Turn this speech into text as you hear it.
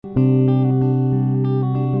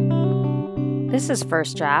This is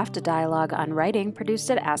First Draft, a dialogue on writing produced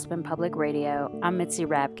at Aspen Public Radio. I'm Mitzi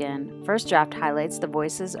Rabkin. First Draft highlights the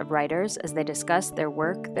voices of writers as they discuss their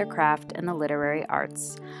work, their craft, and the literary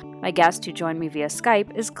arts. My guest who joined me via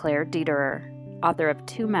Skype is Claire Dederer, author of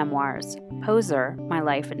 2 memoirs, Poser, My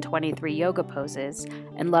Life in 23 Yoga Poses,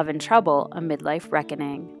 and Love and Trouble, A Midlife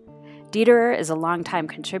Reckoning. Dederer is a longtime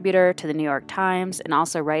contributor to the New York Times and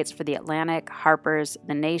also writes for The Atlantic, Harper's,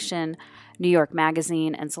 The Nation, New York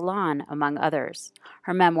Magazine, and Salon, among others.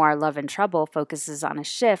 Her memoir, Love and Trouble, focuses on a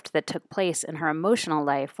shift that took place in her emotional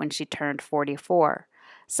life when she turned 44.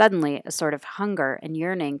 Suddenly, a sort of hunger and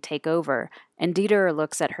yearning take over, and Dederer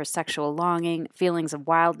looks at her sexual longing, feelings of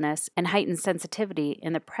wildness, and heightened sensitivity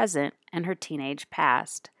in the present and her teenage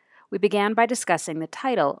past. We began by discussing the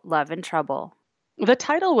title, Love and Trouble. The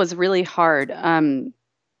title was really hard, and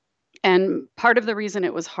part of the reason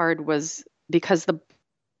it was hard was because the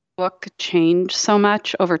book changed so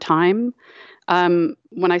much over time. When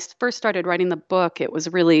I first started writing the book, it was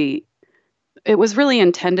really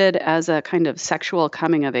intended as a kind of sexual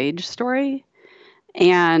coming of age story.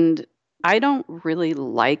 And I don't really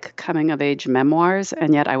like coming of age memoirs,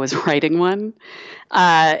 and yet I was writing one.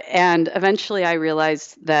 And eventually I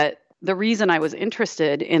realized that the reason I was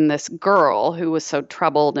interested in this girl who was so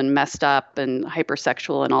troubled and messed up and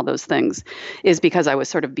hypersexual and all those things is because I was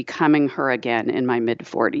sort of becoming her again in my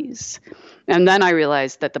mid-40s. And then I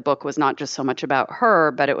realized that the book was not just so much about her,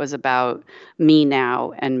 but it was about me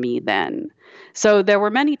now and me then. So there were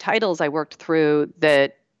many titles I worked through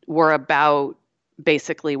that were about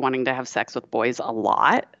basically wanting to have sex with boys a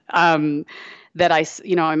lot. That I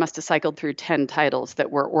must have cycled through 10 titles that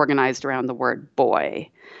were organized around the word boy.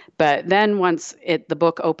 But then once the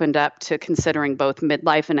book opened up to considering both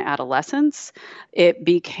midlife and adolescence, it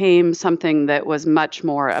became something that was much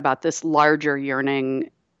more about this larger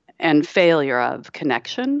yearning and failure of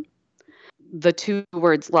connection. The 2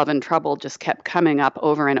 words love and trouble just kept coming up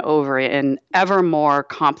over and over in ever more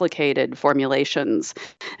complicated formulations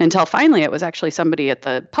until finally it was actually somebody at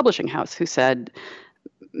the publishing house who said,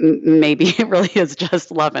 maybe it really is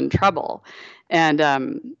just love and trouble. And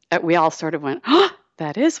we all sort of went, oh,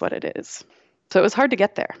 that is what it is. So it was hard to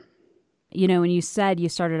get there. You know, when you said you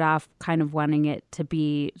started off kind of wanting it to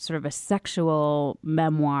be sort of a sexual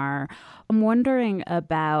memoir, I'm wondering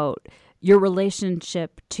about your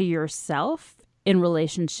relationship to yourself in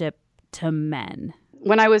relationship to men.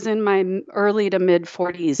 When I was in my early to mid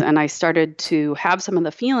 40s and I started to have some of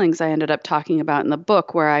the feelings I ended up talking about in the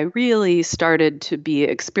book, where I really started to be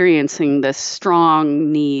experiencing this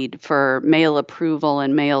strong need for male approval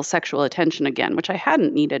and male sexual attention again, which I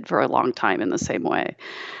hadn't needed for a long time in the same way,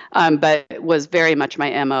 but it was very much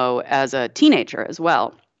my MO as a teenager as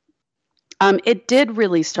well. It did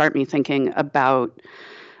really start me thinking about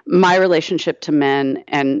my relationship to men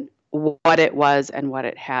and what it was and what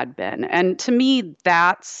it had been. And to me,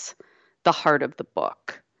 that's the heart of the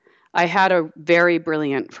book. I had a very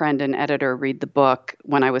brilliant friend and editor read the book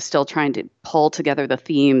when I was still trying to pull together the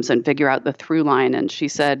themes and figure out the through line. And she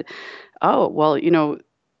said, oh, well,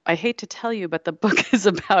 I hate to tell you, but the book is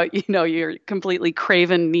about, your completely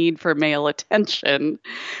craven need for male attention,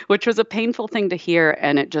 which was a painful thing to hear.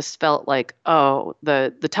 And it just felt like, oh, the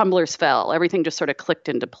tumblers fell. Everything just sort of clicked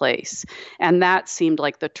into place. And that seemed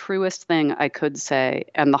like the truest thing I could say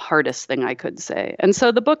and the hardest thing I could say. And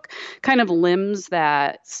so the book kind of limbs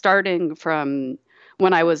that, starting from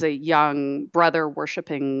when I was a young brother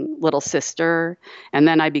worshiping little sister, and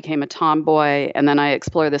then I became a tomboy, and then I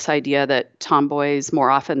explore this idea that tomboys more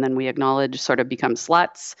often than we acknowledge sort of become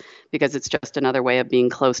sluts because it's just another way of being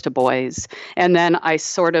close to boys. And then I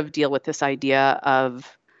sort of deal with this idea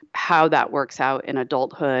of how that works out in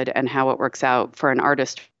adulthood and how it works out for an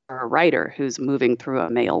artist or a writer who's moving through a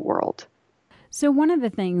male world. So one of the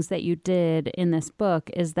things that you did in this book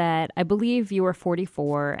is that I believe you were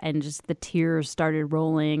 44 and just the tears started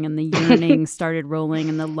rolling and the yearning started rolling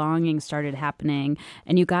and the longing started happening.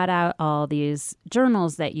 And you got out all these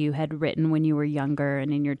journals that you had written when you were younger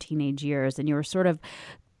and in your teenage years, and you were sort of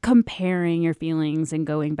comparing your feelings and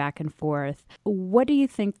going back and forth. What do you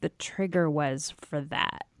think the trigger was for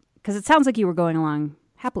that? Because it sounds like you were going along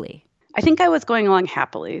happily. I think I was going along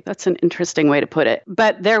happily. That's an interesting way to put it.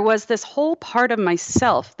 But there was this whole part of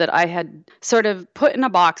myself that I had sort of put in a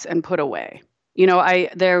box and put away. I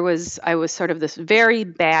was sort of this very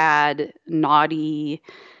bad, naughty,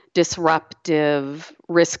 disruptive,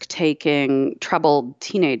 risk-taking, troubled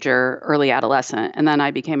teenager, early adolescent. And then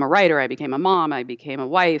I became a writer, I became a mom, I became a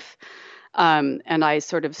wife. And I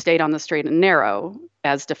sort of stayed on the straight and narrow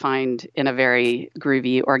as defined in a very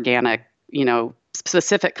groovy, organic,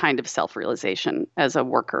 specific kind of self-realization as a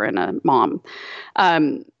worker and a mom.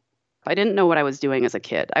 I didn't know what I was doing as a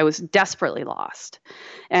kid. I was desperately lost.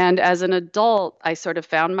 And as an adult, I sort of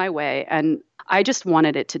found my way, and I just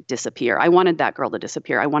wanted it to disappear. I wanted that girl to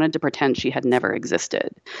disappear. I wanted to pretend she had never existed.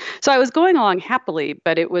 So I was going along happily,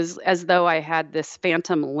 but it was as though I had this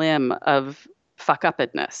phantom limb of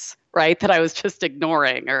fuck-upness, right? That I was just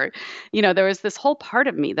ignoring, or, there was this whole part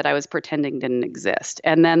of me that I was pretending didn't exist.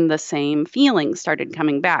 And then the same feelings started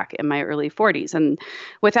coming back in my early 40s. And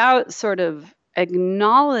without sort of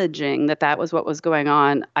acknowledging that that was what was going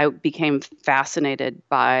on, I became fascinated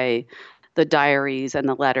by the diaries and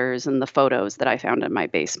the letters and the photos that I found in my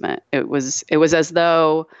basement. It was as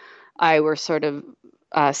though I were sort of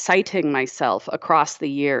citing myself across the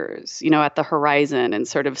years, at the horizon, and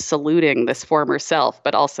sort of saluting this former self,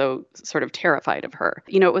 but also sort of terrified of her.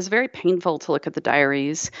 It was very painful to look at the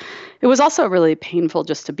diaries. It was also really painful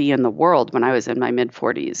just to be in the world when I was in my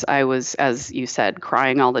mid-40s. I was, as you said,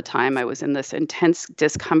 crying all the time. I was in this intense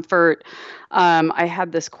discomfort. I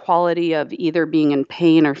had this quality of either being in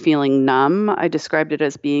pain or feeling numb. I described it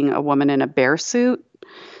as being a woman in a bear suit,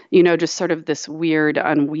 just sort of this weird,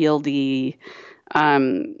 unwieldy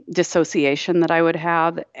dissociation that I would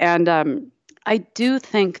have. And I do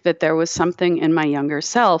think that there was something in my younger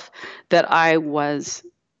self that I was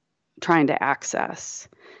trying to access.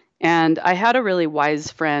 And I had a really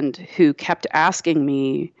wise friend who kept asking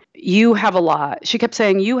me, you have a lot. She kept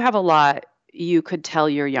saying, you have a lot you could tell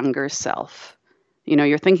your younger self.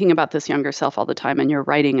 You're thinking about this younger self all the time and you're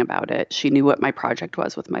writing about it. She knew what my project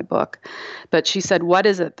was with my book. But she said, what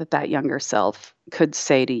is it that younger self could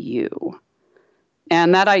say to you?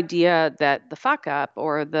 And that idea that the fuck up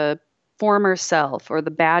or the former self or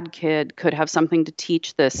the bad kid could have something to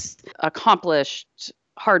teach this accomplished,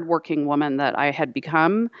 hardworking woman that I had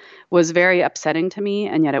become was very upsetting to me.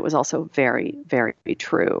 And yet it was also very, very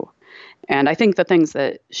true. And I think the things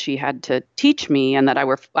that she had to teach me and that I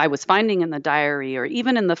was finding in the diary or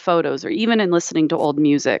even in the photos or even in listening to old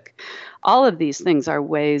music, all of these things are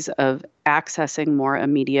ways of accessing more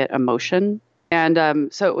immediate emotion.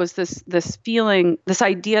 And so it was this feeling, this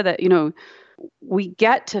idea that, we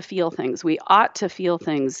get to feel things. We ought to feel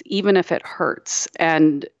things, even if it hurts.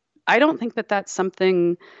 And I don't think that that's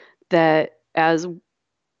something that as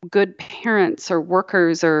good parents or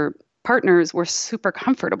workers or partners we're super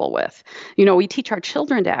comfortable with. We teach our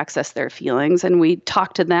children to access their feelings and we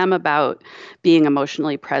talk to them about being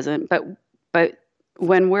emotionally present. But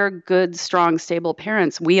when we're good, strong, stable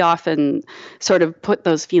parents, we often sort of put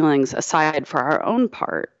those feelings aside for our own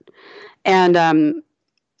part. And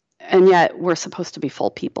yet we're supposed to be full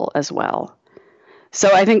people as well.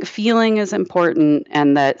 So I think feeling is important,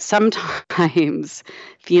 and that sometimes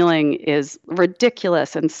feeling is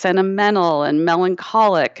ridiculous and sentimental and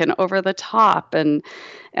melancholic and over the top, and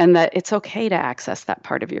that it's okay to access that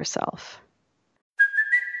part of yourself.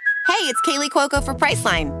 Hey, it's Kaylee Cuoco for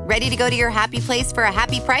Priceline. Ready to go to your happy place for a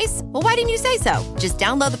happy price? Well, why didn't you say so? Just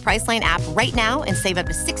download the Priceline app right now and save up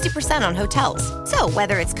to 60% on hotels. So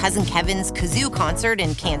whether it's Cousin Kevin's Kazoo Concert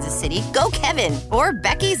in Kansas City, go Kevin, or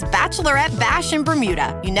Becky's Bachelorette Bash in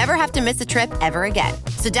Bermuda, you never have to miss a trip ever again.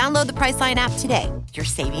 So download the Priceline app today. Your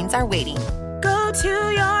savings are waiting. Go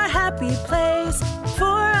to your happy place for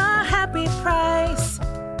a happy price.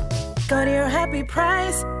 Go to your happy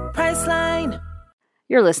price, Priceline.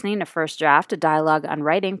 You're listening to First Draft, a dialogue on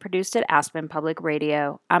writing produced at Aspen Public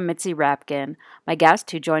Radio. I'm Mitzi Rapkin. My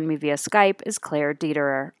guest, who joined me via Skype, is Claire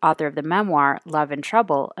Dederer, author of the memoir Love and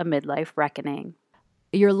Trouble, A Midlife Reckoning.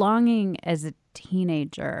 Your longing as a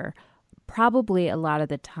teenager, probably a lot of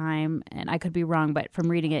the time, and I could be wrong, but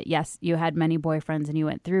from reading it, yes, you had many boyfriends and you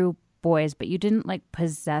went through boys, but you didn't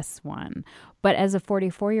possess one. But as a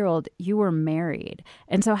 44-year-old, you were married.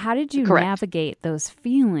 And so how did you Correct. navigate those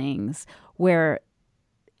feelings where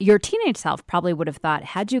your teenage self probably would have thought,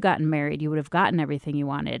 had you gotten married, you would have gotten everything you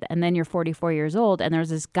wanted. And then you're 44 years old, and there's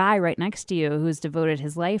this guy right next to you who's devoted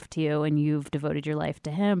his life to you, and you've devoted your life to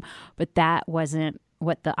him. But that wasn't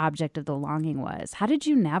what the object of the longing was. How did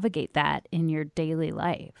you navigate that in your daily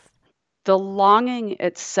life? The longing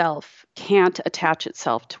itself can't attach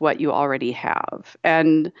itself to what you already have.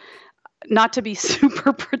 And not to be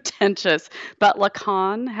super pretentious, but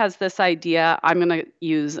Lacan has this idea. I'm going to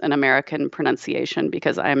use an American pronunciation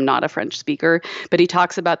because I am not a French speaker, but he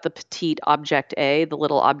talks about the petit object A, the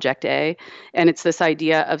little object A. And it's this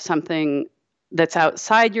idea of something that's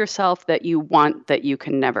outside yourself that you want that you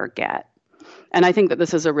can never get. And I think that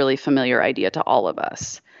this is a really familiar idea to all of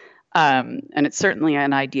us. And it's certainly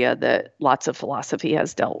an idea that lots of philosophy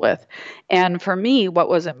has dealt with. And for me, what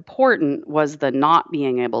was important was the not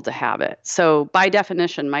being able to have it. So by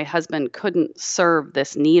definition, my husband couldn't serve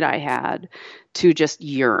this need I had to just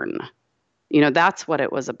yearn. That's what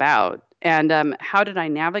it was about. And how did I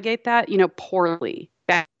navigate that? Poorly,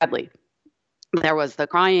 badly. There was the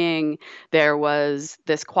crying. There was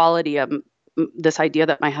this quality of this idea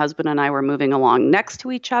that my husband and I were moving along next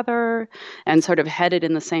to each other and sort of headed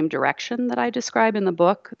in the same direction that I describe in the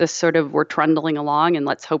book. This sort of we're trundling along and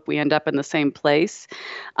let's hope we end up in the same place.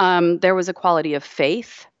 There was a quality of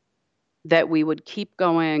faith that we would keep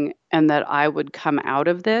going and that I would come out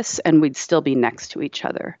of this and we'd still be next to each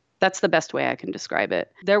other. That's the best way I can describe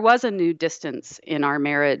it. There was a new distance in our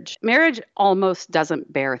marriage. Marriage almost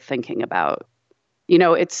doesn't bear thinking about.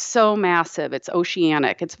 It's so massive. It's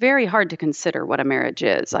oceanic. It's very hard to consider what a marriage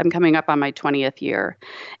is. I'm coming up on my 20th year.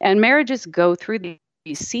 And marriages go through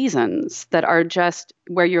these seasons that are just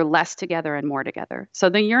where you're less together and more together. So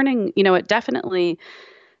the yearning, it definitely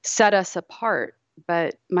set us apart.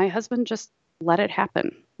 But my husband just let it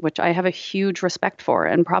happen, which I have a huge respect for.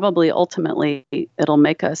 And probably ultimately it'll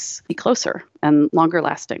make us be closer and longer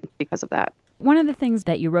lasting because of that. One of the things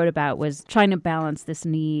that you wrote about was trying to balance this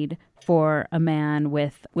need for a man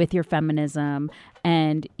with your feminism.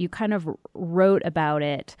 And you kind of wrote about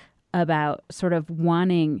it, about sort of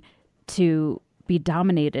wanting to be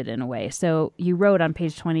dominated in a way. So you wrote on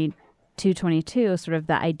page 22, sort of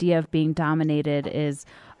the idea of being dominated is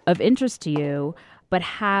of interest to you, but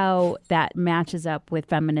how that matches up with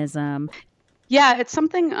feminism. Yeah, it's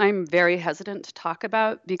something I'm very hesitant to talk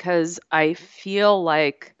about because I feel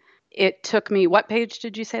like it took me, what page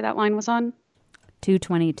did you say that line was on?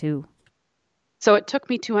 222. So it took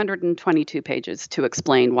me 222 pages to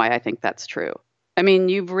explain why I think that's true. I mean,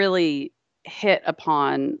 you've really hit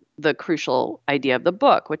upon the crucial idea of the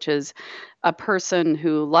book, which is a person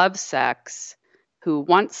who loves sex, who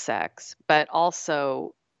wants sex, but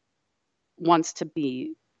also wants to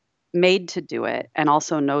be made to do it and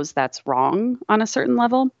also knows that's wrong on a certain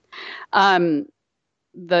level.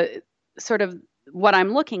 The sort of what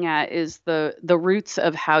I'm looking at is the roots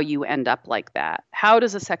of how you end up like that. How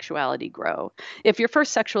does a sexuality grow? If your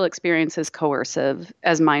first sexual experience is coercive,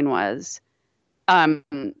 as mine was,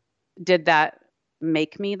 did that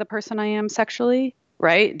make me the person I am sexually?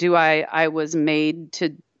 Right? I was made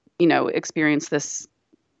to, experience this.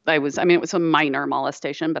 It was a minor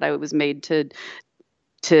molestation, but I was made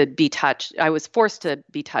to be touched. I was forced to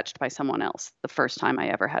be touched by someone else the first time I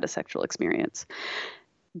ever had a sexual experience.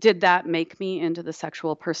 Did that make me into the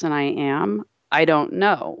sexual person I am? I don't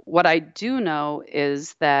know. What I do know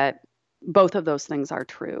is that both of those things are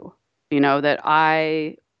true. That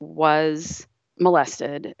I was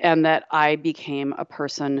molested and that I became a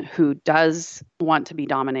person who does want to be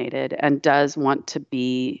dominated and does want to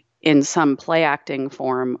be in some play acting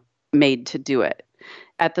form made to do it.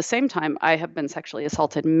 At the same time, I have been sexually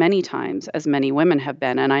assaulted many times, as many women have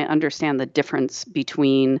been, and I understand the difference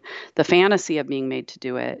between the fantasy of being made to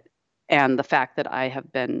do it and the fact that I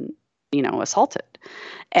have been, assaulted.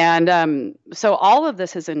 And so all of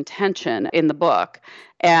this is in tension in the book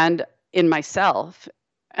and in myself.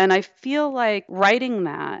 And I feel like writing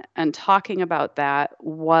that and talking about that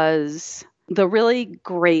was the really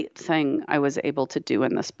great thing I was able to do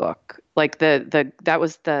in this book. Like that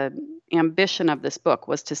was the ambition of this book,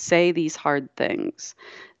 was to say these hard things,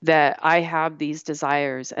 that I have these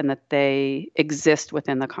desires and that they exist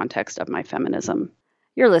within the context of my feminism.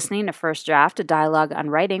 You're listening to First Draft, a dialogue on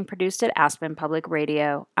writing produced at Aspen Public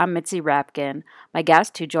Radio. I'm Mitzi Rapkin. My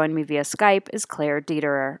guest, who joined me via Skype, is Claire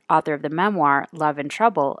Dederer, author of the memoir Love and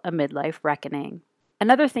Trouble, A Midlife Reckoning.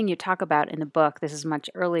 Another thing you talk about in the book, this is much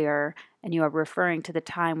earlier, and you are referring to the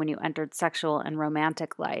time when you entered sexual and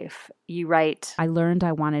romantic life. You write, I learned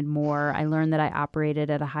I wanted more. I learned that I operated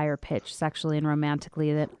at a higher pitch sexually and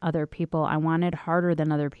romantically than other people. I wanted harder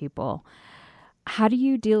than other people. How do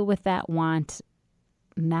you deal with that want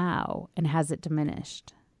now, and has it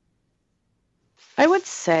diminished? I would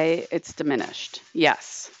say it's diminished.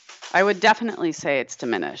 Yes, I would definitely say it's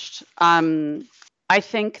diminished. I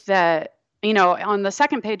think that, on the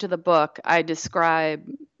second page of the book, I describe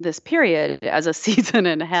this period as a season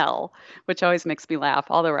in hell, which always makes me laugh.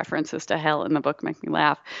 All the references to hell in the book make me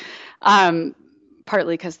laugh,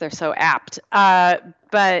 partly because they're so apt.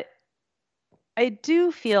 But I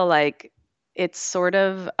do feel like it's sort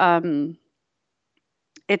of,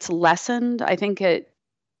 it's lessened. I think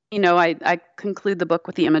I conclude the book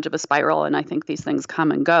with the image of a spiral, and I think these things come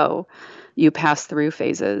and go. You pass through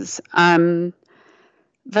phases.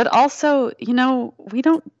 But also, we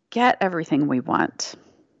don't get everything we want.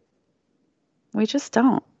 We just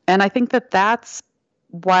don't. And I think that that's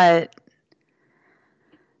what,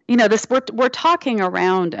 we're talking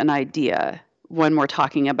around an idea when we're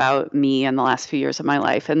talking about me and the last few years of my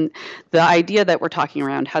life. And the idea that we're talking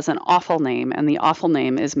around has an awful name, and the awful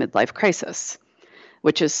name is midlife crisis,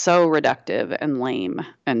 which is so reductive and lame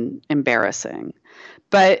and embarrassing.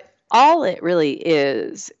 But all it really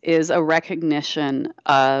is a recognition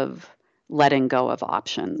of letting go of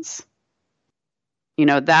options.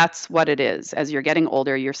 That's what it is. As you're getting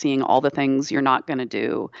older, you're seeing all the things you're not going to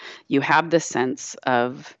do. You have this sense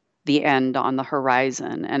of the end on the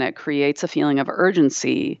horizon, and it creates a feeling of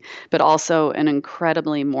urgency, but also an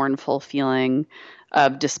incredibly mournful feeling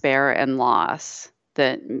of despair and loss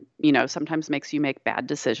that, sometimes makes you make bad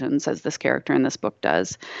decisions, as this character in this book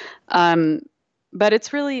does. But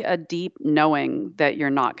it's really a deep knowing that you're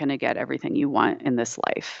not going to get everything you want in this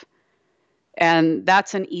life. And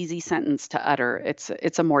that's an easy sentence to utter.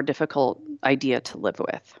 It's a more difficult idea to live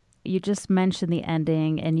with. You just mentioned the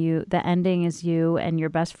ending, and the ending is you and your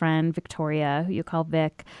best friend, Victoria, who you call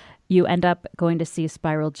Vic. You end up going to see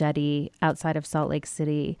Spiral Jetty outside of Salt Lake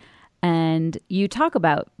City. And you talk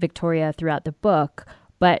about Victoria throughout the book,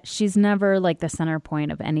 but she's never like the center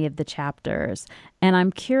point of any of the chapters. And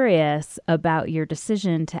I'm curious about your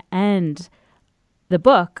decision to end the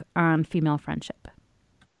book on female friendship.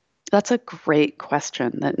 That's a great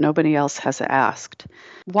question that nobody else has asked.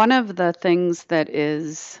 One of the things that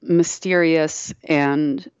is mysterious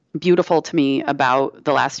and beautiful to me about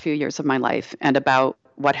the last few years of my life and about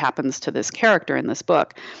what happens to this character in this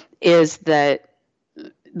book is that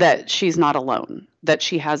she's not alone, that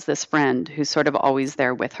she has this friend who's sort of always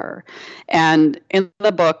there with her. And in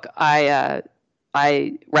the book, I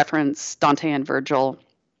reference Dante and Virgil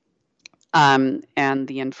and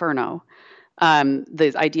the Inferno.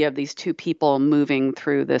 The idea of these two people moving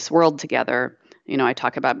through this world together. I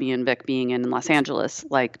talk about me and Vic being in Los Angeles,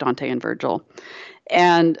 like Dante and Virgil.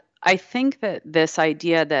 And I think that this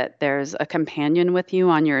idea that there's a companion with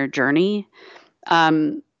you on your journey,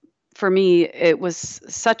 for me, it was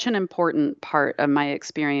such an important part of my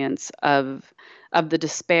experience of the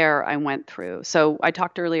despair I went through. So I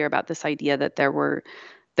talked earlier about this idea that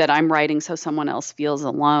I'm writing so someone else feels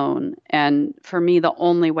alone. And for me, the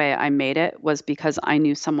only way I made it was because I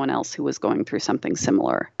knew someone else who was going through something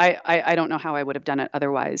similar. I don't know how I would have done it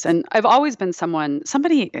otherwise. And I've always been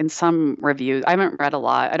somebody in some reviews, I haven't read a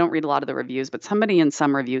lot, I don't read a lot of the reviews, but somebody in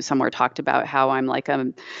some review somewhere talked about how I'm like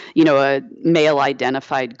a male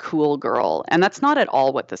identified cool girl. And that's not at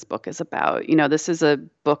all what this book is about. This is a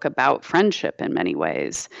book about friendship in many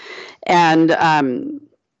ways. And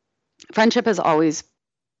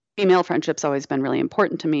female friendship's always been really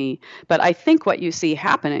important to me. But I think what you see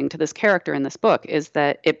happening to this character in this book is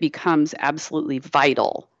that it becomes absolutely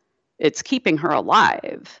vital. It's keeping her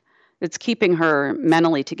alive. It's keeping her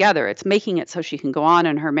mentally together. It's making it so she can go on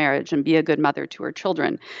in her marriage and be a good mother to her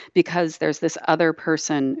children because there's this other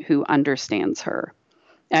person who understands her.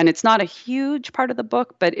 And it's not a huge part of the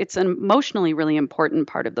book, but it's an emotionally really important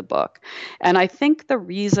part of the book. And I think the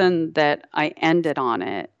reason that I ended on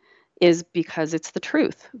it is because it's the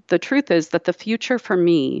truth. The truth is that the future for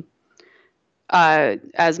me,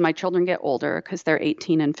 as my children get older, because they're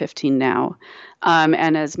 18 and 15 now,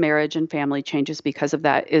 and as marriage and family changes because of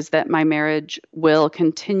that, is that my marriage will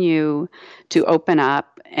continue to open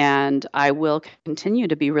up and I will continue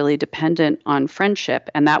to be really dependent on friendship.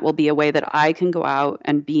 And that will be a way that I can go out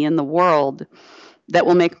and be in the world that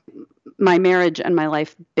will make my marriage and my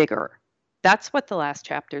life bigger. That's what the last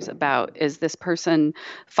chapter is about, is this person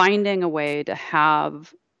finding a way to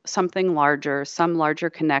have something larger, some larger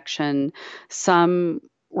connection, some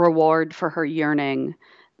reward for her yearning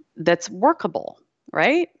that's workable,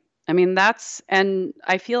 right? I mean, and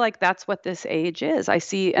I feel like that's what this age is. I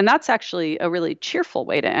see, and that's actually a really cheerful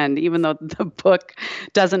way to end, even though the book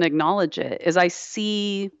doesn't acknowledge it, is I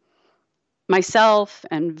see myself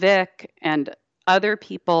and Vic and other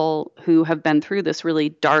people who have been through this really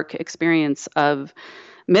dark experience of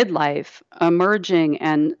midlife emerging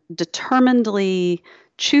and determinedly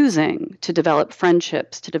choosing to develop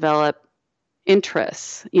friendships, to develop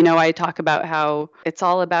interests. I talk about how it's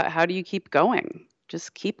all about how do you keep going?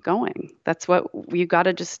 Just keep going. That's what you got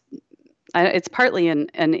to it's partly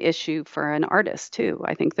an issue for an artist too.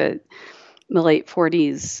 I think that the late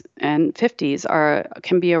 40s and 50s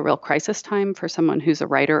can be a real crisis time for someone who's a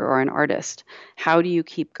writer or an artist. How do you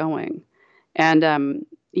keep going? And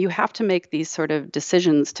you have to make these sort of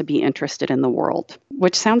decisions to be interested in the world,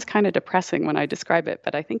 which sounds kind of depressing when I describe it,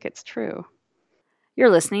 but I think it's true. You're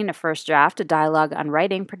listening to First Draft, a dialogue on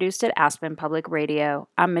writing produced at Aspen Public Radio.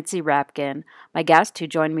 I'm Mitzi Rapkin. My guest, who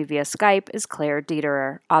joined me via Skype, is Claire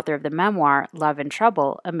Dederer, author of the memoir Love and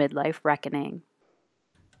Trouble, A Midlife Reckoning.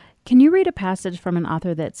 Can you read a passage from an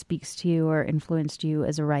author that speaks to you or influenced you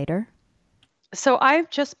as a writer? So I've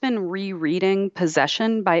just been rereading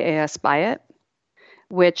Possession by A.S. Byatt,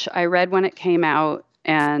 which I read when it came out,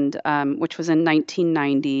 and which was in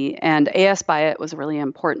 1990. And A.S. Byatt was really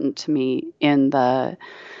important to me in the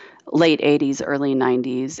late 80s, early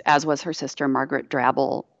 90s, as was her sister Margaret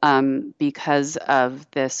Drabble, because of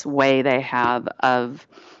this way they have of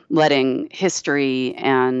letting history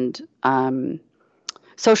and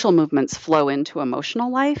social movements flow into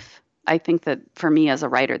emotional life. I think that for me as a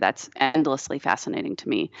writer, that's endlessly fascinating to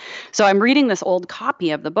me. So I'm reading this old copy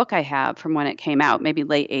of the book I have from when it came out, maybe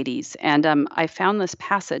late 80s, and I found this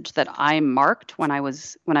passage that I marked when I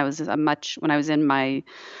was in my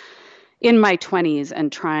 20s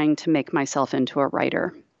and trying to make myself into a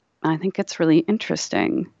writer. I think it's really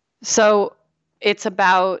interesting. So it's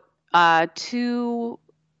about two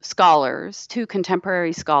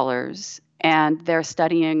contemporary scholars, and they're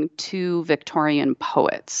studying two Victorian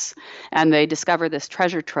poets. And they discover this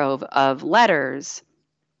treasure trove of letters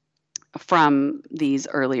from these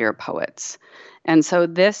earlier poets. And so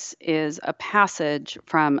this is a passage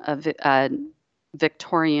from a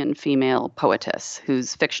Victorian female poetess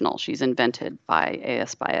who's fictional. She's invented by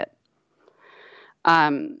A.S. Byatt.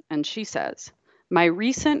 And she says, "My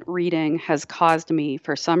recent reading has caused me,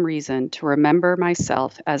 for some reason, to remember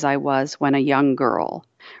myself as I was when a young girl,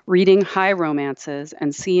 reading high romances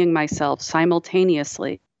and seeing myself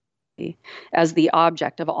simultaneously as the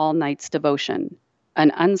object of all night's devotion,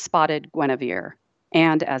 an unspotted Guinevere,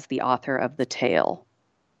 and as the author of the tale.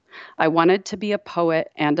 I wanted to be a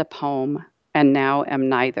poet and a poem, and now am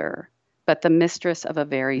neither, but the mistress of a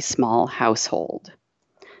very small household."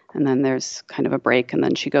 And then there's kind of a break, and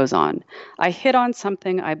then she goes on. "I hit on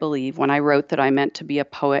something, I believe, when I wrote that I meant to be a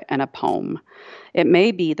poet and a poem. It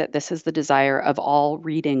may be that this is the desire of all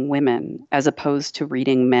reading women, as opposed to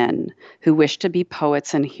reading men, who wish to be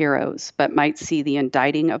poets and heroes, but might see the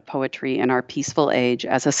indicting of poetry in our peaceful age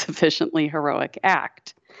as a sufficiently heroic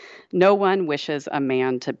act. No one wishes a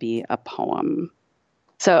man to be a poem."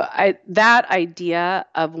 So that idea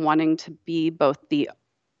of wanting to be both the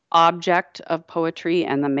object of poetry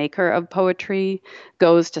and the maker of poetry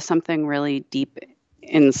goes to something really deep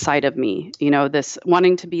inside of me. You know, this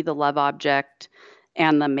wanting to be the love object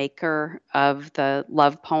and the maker of the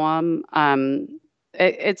love poem.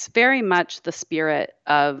 It's very much the spirit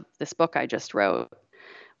of this book I just wrote,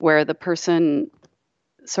 where the person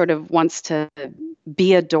sort of wants to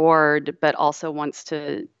be adored, but also wants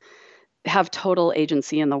to have total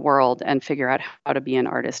agency in the world and figure out how to be an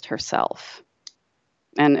artist herself.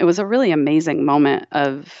 And it was a really amazing moment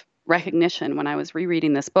of recognition when I was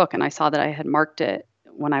rereading this book and I saw that I had marked it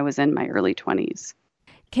when I was in my early 20s.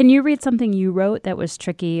 Can you read something you wrote that was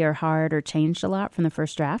tricky or hard or changed a lot from the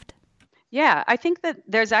first draft? Yeah, I think that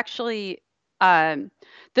there's actually,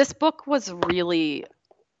 this book was really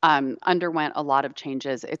underwent a lot of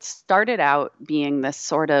changes. It started out being this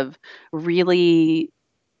sort of really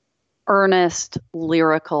earnest,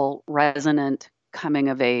 lyrical, resonant,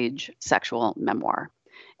 coming-of-age sexual memoir.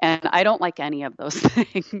 And I don't like any of those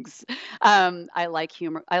things. I like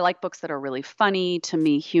humor. I like books that are really funny. To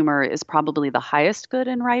me, humor is probably the highest good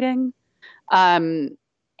in writing.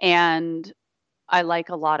 And I like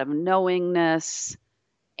a lot of knowingness.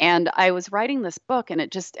 And I was writing this book, and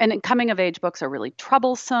coming-of-age books are really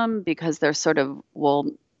troublesome because they're sort of, well,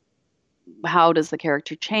 how does the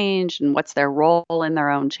character change and what's their role in their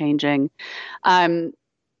own changing?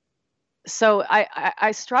 So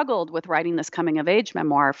I struggled with writing this coming of age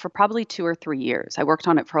memoir for probably 2 or 3 years. I worked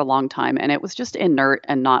on it for a long time, and it was just inert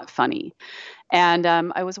and not funny. And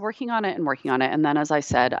I was working on it. And then, as I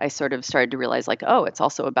said, I sort of started to realize, like, oh, it's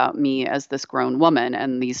also about me as this grown woman,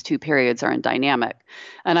 and these two periods are in dynamic.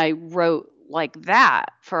 And I wrote like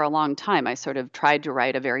that for a long time. I sort of tried to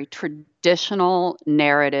write a very traditional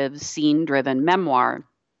narrative, scene-driven memoir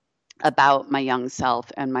about my young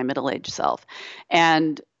self and my middle-aged self.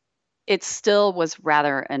 And it still was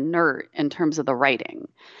rather inert in terms of the writing.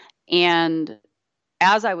 And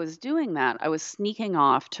as I was doing that, I was sneaking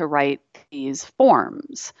off to write these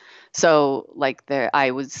forms. So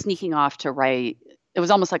I was sneaking off to write, it was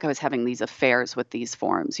almost like I was having these affairs with these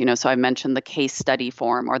forms, so I mentioned the case study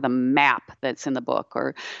form or the map that's in the book,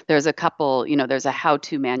 or there's a couple, there's a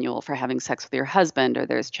how-to manual for having sex with your husband, or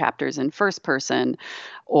there's chapters in first person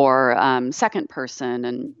or second person,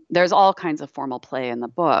 and there's all kinds of formal play in the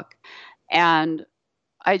book. And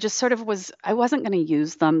I just sort of I wasn't going to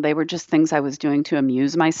use them. They were just things I was doing to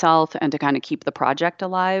amuse myself and to kind of keep the project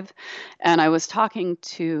alive. And I was talking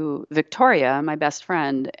to Victoria, my best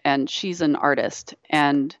friend, and she's an artist.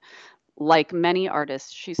 And like many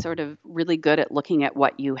artists, she's sort of really good at looking at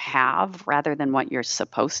what you have rather than what you're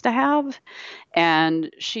supposed to have.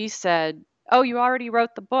 And she said, "Oh, you already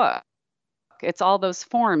wrote the book. It's all those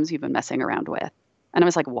forms you've been messing around with." And I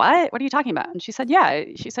was like, "What? What are you talking about?" And she said, "Yeah."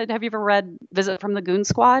 She said, "Have you ever read Visit from the Goon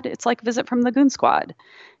Squad? It's like Visit from the Goon Squad."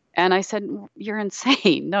 And I said, "You're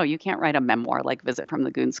insane. No, you can't write a memoir like Visit from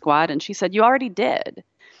the Goon Squad." And she said, "You already did."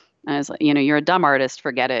 And I was like, "You're a dumb artist.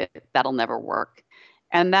 Forget it. That'll never work."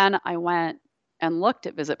 And then I went and looked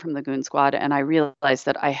at Visit from the Goon Squad, and I realized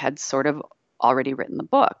that I had sort of already written the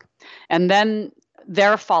book. And then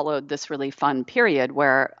there followed this really fun period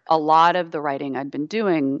where a lot of the writing I'd been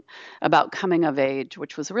doing about coming of age,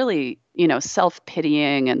 which was really,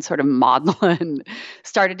 self-pitying and sort of maudlin,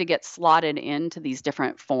 started to get slotted into these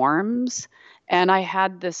different forms. And I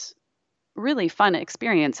had this really fun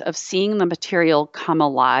experience of seeing the material come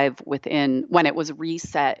alive when it was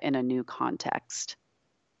reset in a new context.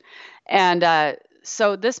 And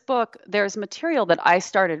so this book, there's material that I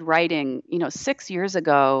started writing, 6 years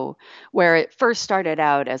ago, where it first started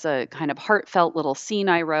out as a kind of heartfelt little scene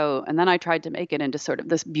I wrote, and then I tried to make it into sort of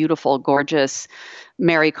this beautiful, gorgeous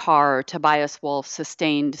Mary Karr, Tobias Wolff,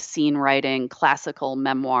 sustained scene writing, classical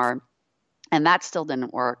memoir, and that still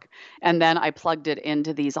didn't work. And then I plugged it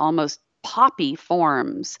into these almost poppy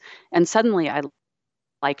forms, and suddenly I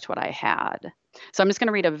liked what I had. So I'm just going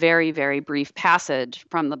to read a very, very brief passage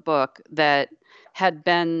from the book that had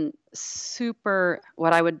been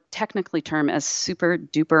what I would technically term as super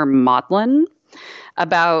duper maudlin,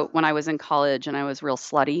 about when I was in college and I was real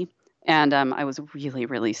slutty. And I was really,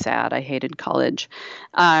 really sad. I hated college.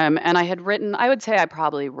 And I had written, I would say I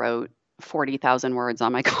probably wrote 40,000 words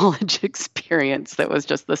on my college experience that was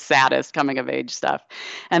just the saddest coming of age stuff.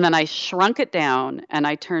 And then I shrunk it down and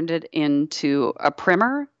I turned it into a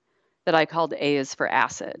primer that I called A is for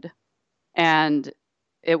Acid. And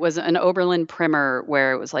it was an Oberlin primer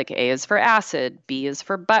where it was like A is for acid, B is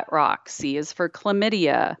for butt rock, C is for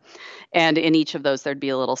chlamydia. And in each of those, there'd be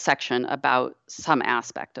a little section about some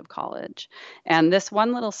aspect of college. And this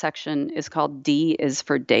one little section is called D is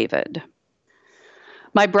for David.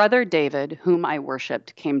 My brother David, whom I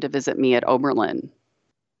worshipped, came to visit me at Oberlin.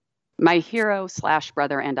 My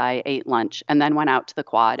hero/brother and I ate lunch and then went out to the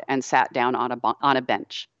quad and sat down on a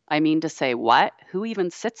bench. I mean to say, what? Who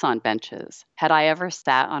even sits on benches? Had I ever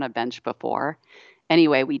sat on a bench before?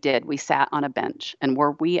 Anyway, we did. We sat on a bench. And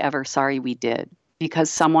were we ever sorry we did? Because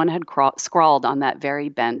someone had scrawled on that very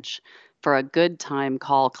bench, "For a good time,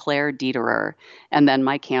 call Claire Dederer," and then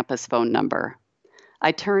my campus phone number.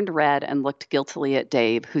 I turned red and looked guiltily at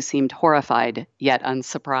Dave, who seemed horrified, yet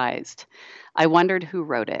unsurprised. I wondered who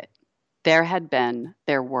wrote it. There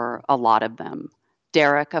were a lot of them.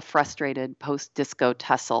 Derek, a frustrated post-disco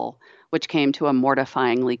tussle, which came to a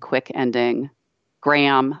mortifyingly quick ending.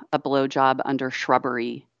 Graham, a blowjob under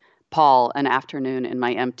shrubbery. Paul, an afternoon in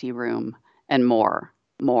my empty room. And more.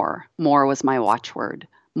 More was my watchword.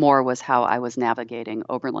 More was how I was navigating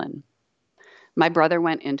Oberlin. My brother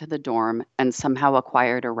went into the dorm and somehow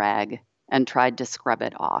acquired a rag and tried to scrub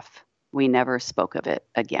it off. We never spoke of it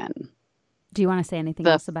again. Do you want to say anything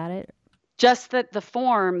else about it? Just that the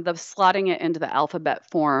slotting it into the alphabet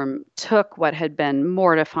form took what had been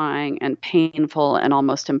mortifying and painful and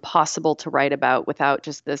almost impossible to write about without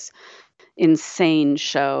just this insane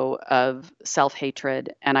show of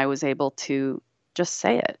self-hatred. And I was able to just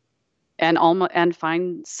say it and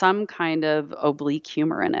find some kind of oblique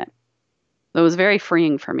humor in it. It was very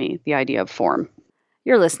freeing for me, the idea of form.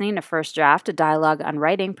 You're listening to First Draft, a dialogue on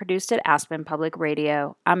writing produced at Aspen Public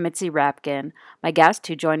Radio. I'm Mitzi Rapkin. My guest,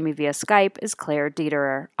 who joined me via Skype, is Claire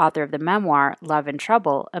Dederer, author of the memoir Love and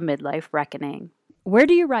Trouble, A Midlife Reckoning. Where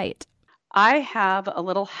do you write? I have a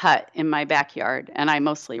little hut in my backyard, and I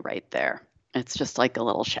mostly write there. It's just like a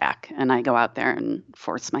little shack, and I go out there and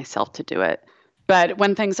force myself to do it. But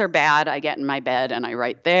when things are bad, I get in my bed and I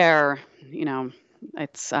write there.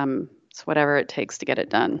 It's whatever it takes to get it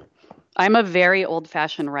done. I'm a very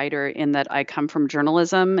old-fashioned writer in that I come from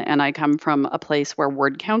journalism and I come from a place where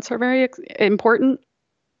word counts are very important.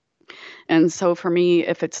 And so for me,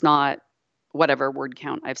 if it's not whatever word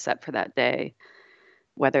count I've set for that day,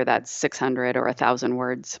 whether that's 600 or 1,000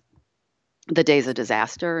 words, the day's a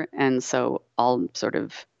disaster. And so I'll sort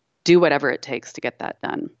of do whatever it takes to get that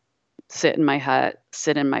done. Sit in my hut,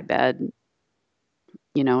 sit in my bed,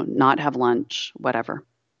 not have lunch, whatever.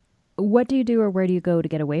 What do you do or where do you go to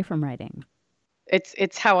get away from writing?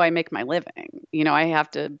 It's how I make my living. I have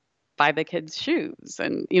to buy the kids shoes.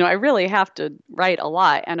 And, I really have to write a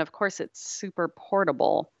lot. And of course, it's super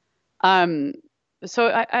portable. So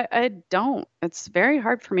I don't, it's very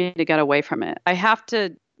hard for me to get away from it. I have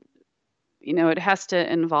to, it has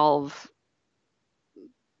to involve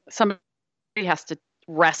somebody has to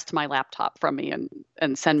wrest my laptop from me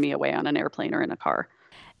and send me away on an airplane or in a car.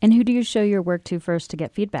 And who do you show your work to first to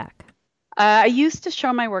get feedback? I used to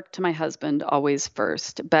show my work to my husband always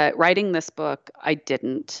first, but writing this book, I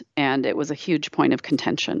didn't. And it was a huge point of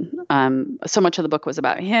contention. So much of the book was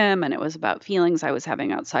about him, and it was about feelings I was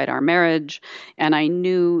having outside our marriage. And I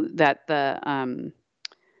knew that the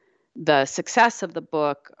success of the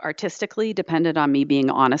book artistically depended on me being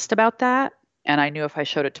honest about that. And I knew if I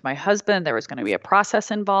showed it to my husband, there was going to be a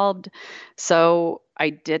process involved. So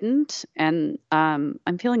I didn't. And I'm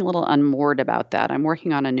feeling a little unmoored about that. I'm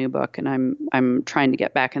working on a new book, and I'm trying to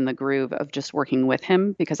get back in the groove of just working with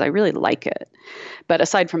him because I really like it. But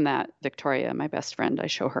aside from that, Victoria, my best friend, I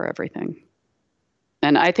show her everything.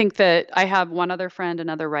 And I think that I have one other friend,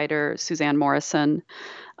 another writer, Suzanne Morrison,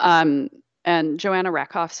 and Joanna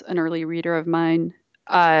Rakoff's an early reader of mine.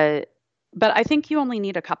 But I think you only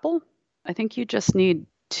need a couple. I think you just need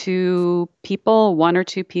one or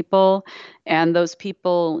two people, and those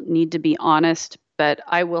people need to be honest. But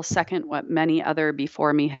I will second what many other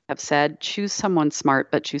before me have said: choose someone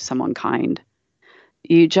smart, but choose someone kind.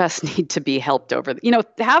 You just need to be helped over.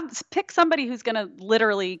 Pick somebody who's going to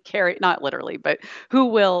literally carry, not literally, but who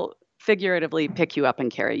will figuratively pick you up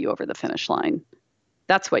and carry you over the finish line.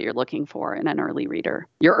 That's what you're looking for in an early reader,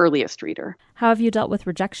 your earliest reader. How have you dealt with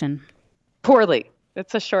rejection? Poorly.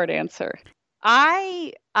 It's a short answer.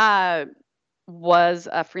 I was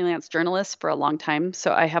a freelance journalist for a long time,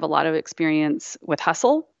 so I have a lot of experience with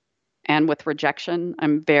hustle and with rejection.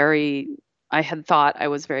 I had thought I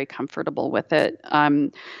was very comfortable with it.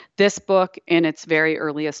 This book, in its very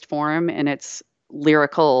earliest form, in its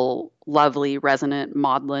lyrical, lovely, resonant,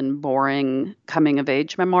 maudlin, boring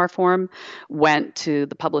coming-of-age memoir form, went to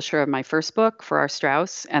the publisher of my first book, Farrar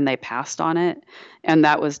Straus, and they passed on it, and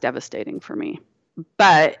that was devastating for me.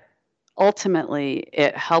 But ultimately,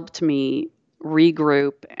 it helped me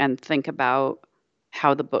regroup and think about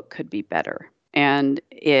how the book could be better. And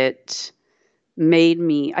it made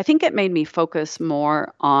me focus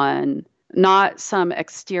more on not some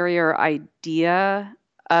exterior idea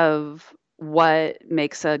of what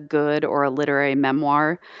makes a good or a literary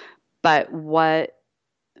memoir, but what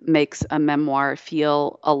makes a memoir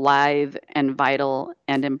feel alive and vital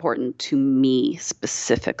and important to me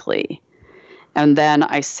specifically. And then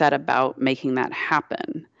I set about making that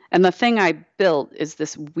happen. And the thing I built is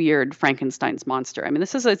this weird Frankenstein's monster. I mean,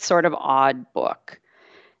 this is a sort of odd book.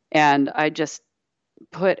 And I just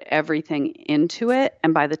put everything into it.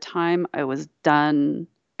 And by the time I was done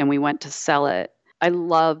and we went to sell it, I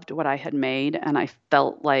loved what I had made. And I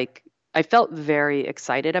felt very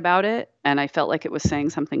excited about it. And I felt like it was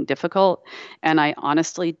saying something difficult. And I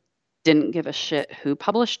honestly didn't give a shit who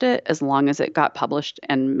published it as long as it got published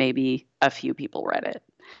and maybe a few people read it.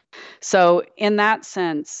 So in that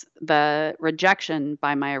sense, the rejection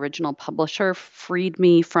by my original publisher freed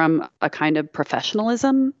me from a kind of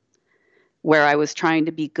professionalism where I was trying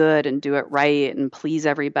to be good and do it right and please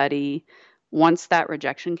everybody. Once that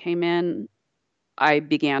rejection came in, I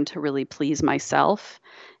began to really please myself,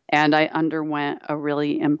 and I underwent a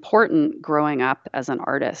really important growing up as an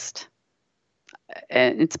artist.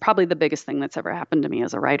 And it's probably the biggest thing that's ever happened to me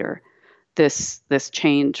as a writer. This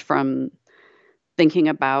change from thinking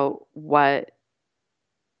about what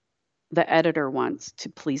the editor wants to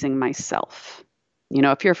pleasing myself.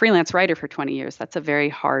 If you're a freelance writer for 20 years, that's a very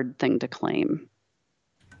hard thing to claim.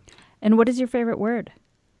 And what is your favorite word?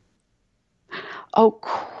 Oh,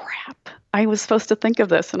 crap. I was supposed to think of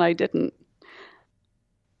this and I didn't.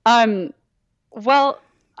 Well,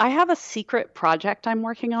 I have a secret project I'm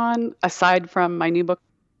working on. Aside from my new book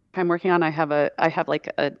I'm working on, I have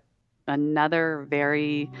another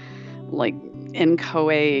very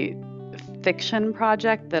inchoate fiction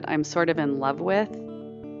project that I'm sort of in love with,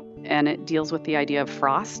 and it deals with the idea of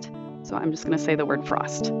frost. So I'm just going to say the word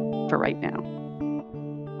frost for right now.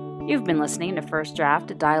 You've been listening to First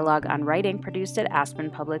Draft, a dialogue on writing produced at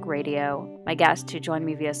Aspen Public Radio. My guest who joined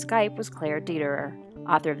me via Skype was Claire Dederer,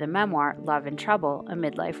 author of the memoir Love and Trouble, A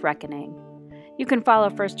Midlife Reckoning. You can follow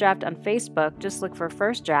First Draft on Facebook. Just look for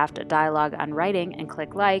First Draft, a dialogue on writing, and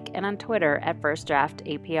click like, and on Twitter at First Draft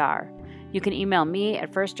APR. You can email me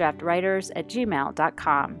at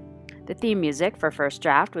firstdraftwriters@gmail.com. The theme music for First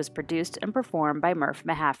Draft was produced and performed by Murph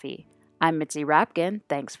Mahaffey. I'm Mitzi Rapkin.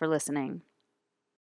 Thanks for listening.